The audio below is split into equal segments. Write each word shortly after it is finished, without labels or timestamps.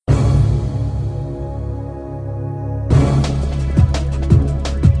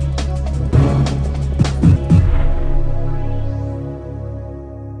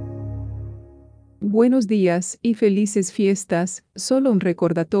Buenos días y felices fiestas. Solo un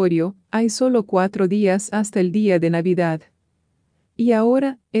recordatorio, hay solo 4 días hasta el día de Navidad. Y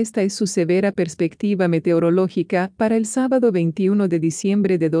ahora, esta es su severa perspectiva meteorológica para el sábado 21 de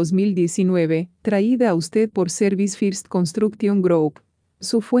diciembre de 2019, traída a usted por Service First Construction Group,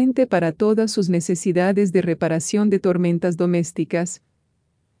 su fuente para todas sus necesidades de reparación de tormentas domésticas.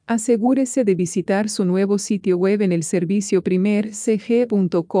 Asegúrese de visitar su nuevo sitio web en el servicio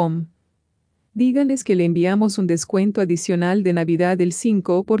primercg.com. Díganles que le enviamos un descuento adicional de Navidad del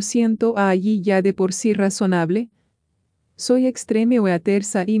 5% a allí ya de por sí razonable. Soy extreme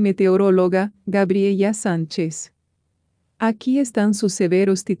weathersa y meteoróloga, Gabriela Sánchez. Aquí están sus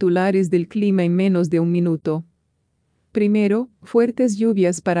severos titulares del clima en menos de un minuto. Primero, fuertes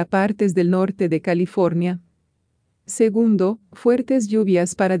lluvias para partes del norte de California. Segundo, fuertes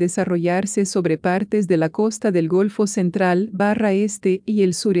lluvias para desarrollarse sobre partes de la costa del Golfo Central/Este y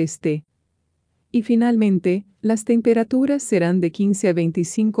el sureste. Y finalmente, las temperaturas serán de 15 a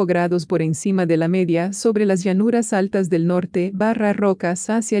 25 grados por encima de la media sobre las llanuras altas del norte/rocas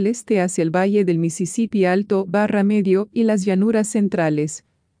hacia el este hacia el valle del Mississippi alto/medio y las llanuras centrales.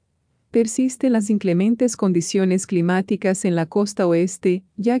 Persisten las inclementes condiciones climáticas en la costa oeste,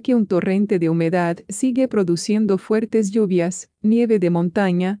 ya que un torrente de humedad sigue produciendo fuertes lluvias, nieve de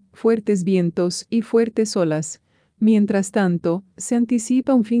montaña, fuertes vientos y fuertes olas. Mientras tanto, se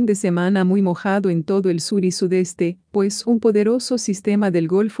anticipa un fin de semana muy mojado en todo el sur y sudeste, pues un poderoso sistema del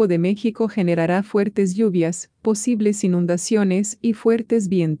Golfo de México generará fuertes lluvias, posibles inundaciones y fuertes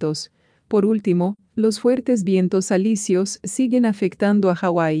vientos. Por último, los fuertes vientos alisios siguen afectando a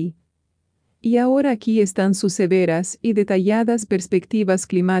Hawái. Y ahora aquí están sus severas y detalladas perspectivas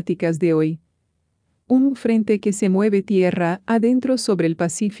climáticas de hoy. Un frente que se mueve tierra adentro sobre el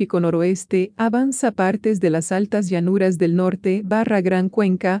Pacífico noroeste avanza partes de las altas llanuras del norte/Gran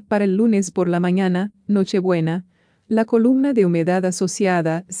Cuenca para el lunes por la mañana, Nochebuena. La columna de humedad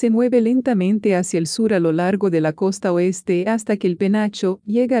asociada se mueve lentamente hacia el sur a lo largo de la costa oeste hasta que el penacho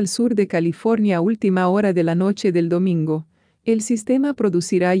llega al sur de California a última hora de la noche del domingo. El sistema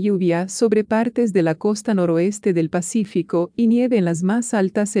producirá lluvia sobre partes de la costa noroeste del Pacífico y nieve en las más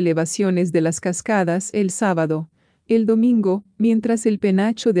altas elevaciones de las cascadas el sábado. El domingo, mientras el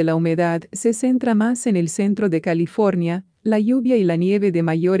penacho de la humedad se centra más en el centro de California, la lluvia y la nieve de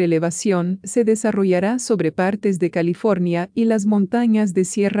mayor elevación se desarrollará sobre partes de California y las montañas de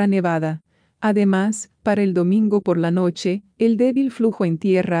Sierra Nevada. Además, para el domingo por la noche, el débil flujo en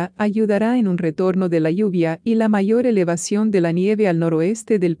tierra ayudará en un retorno de la lluvia y la mayor elevación de la nieve al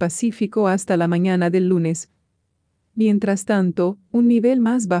noroeste del Pacífico hasta la mañana del lunes. Mientras tanto, un nivel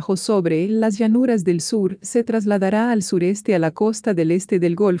más bajo sobre las llanuras del sur se trasladará al sureste a la costa del este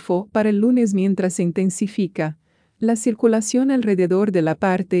del Golfo para el lunes mientras se intensifica. La circulación alrededor de la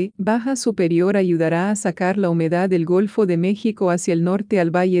parte baja superior ayudará a sacar la humedad del Golfo de México hacia el norte al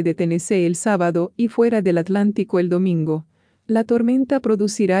Valle de Tennessee el sábado y fuera del Atlántico el domingo. La tormenta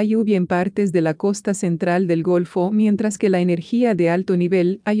producirá lluvia en partes de la costa central del Golfo, mientras que la energía de alto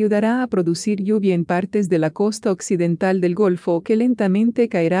nivel ayudará a producir lluvia en partes de la costa occidental del Golfo que lentamente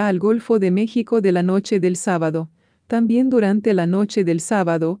caerá al Golfo de México de la noche del sábado. También durante la noche del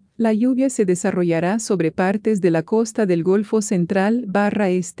sábado, la lluvia se desarrollará sobre partes de la costa del Golfo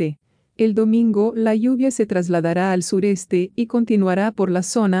Central/Este. El domingo, la lluvia se trasladará al sureste y continuará por la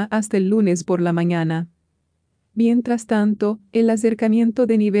zona hasta el lunes por la mañana. Mientras tanto, el acercamiento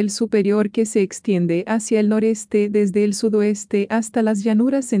de nivel superior que se extiende hacia el noreste desde el sudoeste hasta las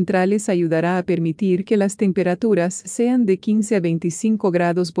llanuras centrales ayudará a permitir que las temperaturas sean de 15 a 25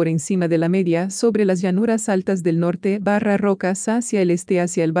 grados por encima de la media sobre las llanuras altas del norte/rocas hacia el este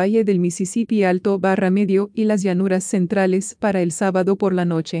hacia el valle del Mississippi alto/medio y las llanuras centrales para el sábado por la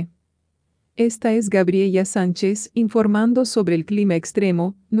noche. Esta es Gabriela Sánchez informando sobre el clima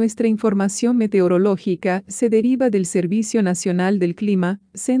extremo. Nuestra información meteorológica se deriva del Servicio Nacional del Clima,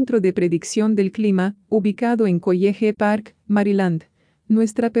 Centro de Predicción del Clima, ubicado en College Park, Maryland.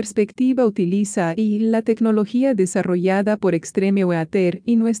 Nuestra perspectiva utiliza la tecnología desarrollada por Extreme Weather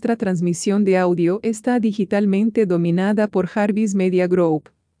y nuestra transmisión de audio está digitalmente dominada por Harvis Media Group.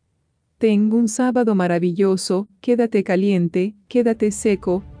 Ten un sábado maravilloso, quédate caliente, quédate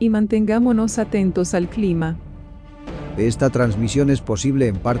seco, y mantengámonos atentos al clima. Esta transmisión es posible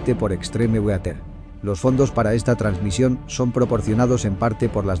en parte por Extreme Weather. Los fondos para esta transmisión son proporcionados en parte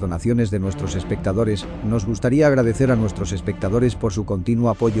por las donaciones de nuestros espectadores. Nos gustaría agradecer a nuestros espectadores por su continuo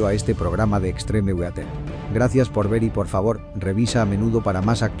apoyo a este programa de Extreme Weather. Gracias por ver y por favor, revisa a menudo para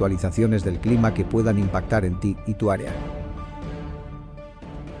más actualizaciones del clima que puedan impactar en ti y tu área.